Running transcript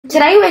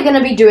Today we're going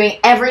to be doing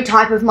every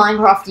type of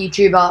Minecraft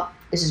YouTuber.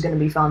 This is going to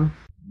be fun.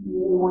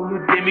 When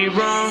you did me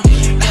wrong,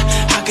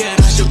 how can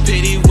I show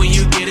pity when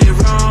you get it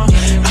wrong?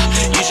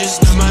 You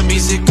just know my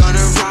music on a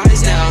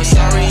rise now.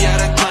 Sorry, I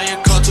had a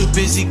client call, too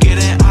busy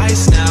getting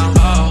ice now.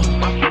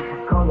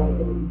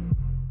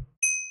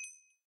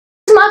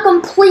 This is my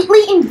completely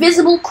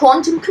invisible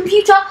quantum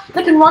computer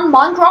that can run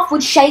Minecraft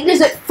with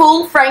shaders at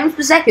full frames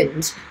per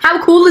second.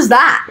 How cool is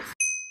that?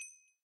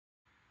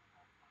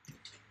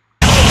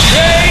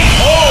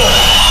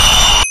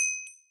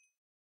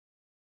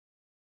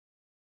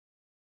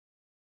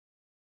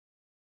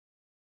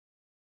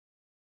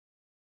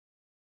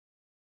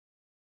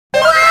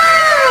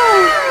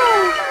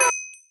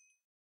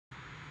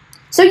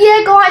 So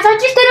yeah guys, I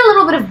just did a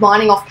little bit of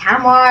mining off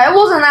camera. It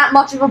wasn't that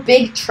much of a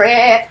big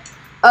trip.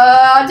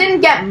 I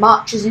didn't get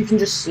much, as you can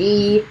just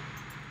see.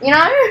 You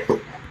know?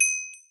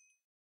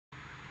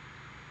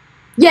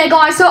 Yeah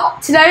guys, so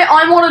today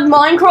I wanted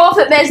Minecraft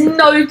that there's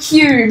no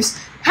cubes.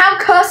 How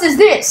cursed is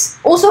this?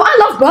 Also, I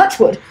love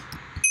birchwood.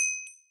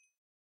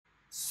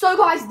 So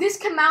guys, this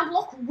command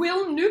block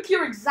will nuke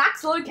your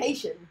exact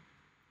location.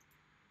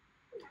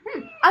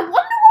 I wonder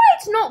why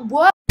it's not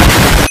working.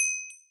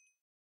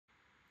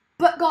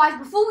 But guys,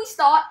 before we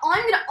start,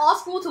 I'm going to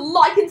ask you all to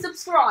like and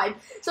subscribe.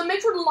 So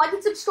make sure to like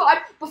and subscribe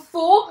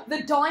before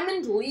the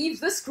diamond leaves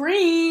the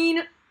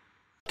screen.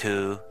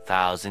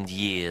 2,000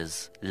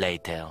 years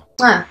later.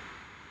 The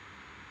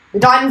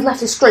diamond's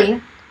left the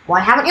screen. Why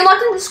haven't you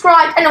liked and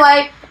subscribed?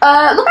 Anyway,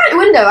 look out your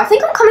window. I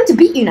think I'm coming to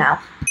beat you now.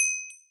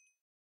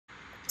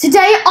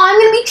 Today, I'm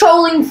going to be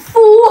trolling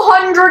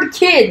 400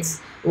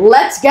 kids.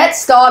 Let's get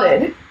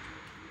started.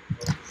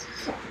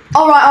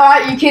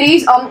 Alright, you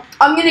kiddies. I'm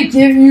gonna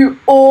give you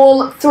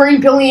all 3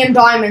 billion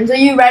diamonds. Are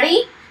you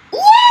ready?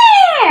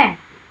 Yeah!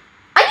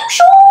 Are you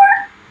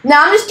sure? No,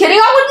 I'm just kidding.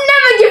 I would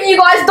never give you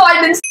guys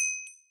diamonds.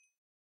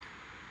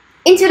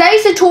 In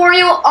today's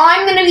tutorial,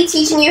 I'm gonna be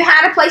teaching you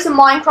how to place a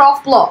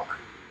Minecraft block.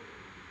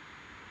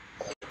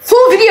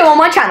 Full video on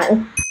my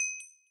channel.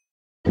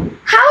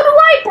 How do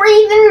I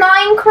breathe in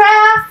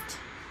Minecraft?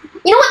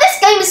 You know what? This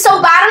game is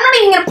so bad, I'm not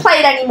even gonna play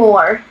it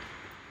anymore.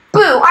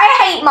 Boo, I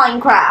hate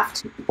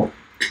Minecraft.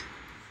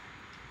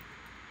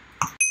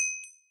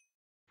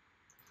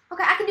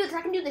 Okay, I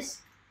can do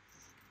this.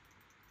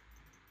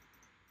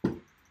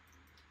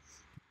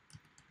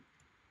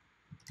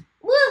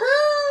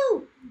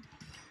 Woohoo!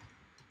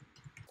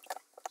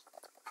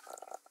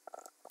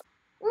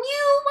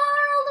 New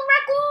world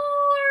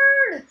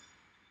record!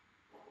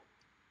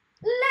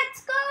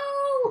 Let's go!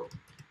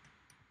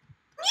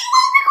 New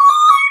world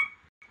record!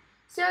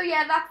 So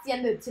yeah, that's the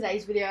end of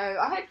today's video.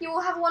 I hope you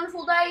all have a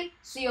wonderful day.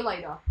 See you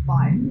later.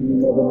 Bye.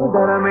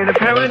 That I'm in a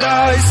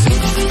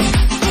paradise.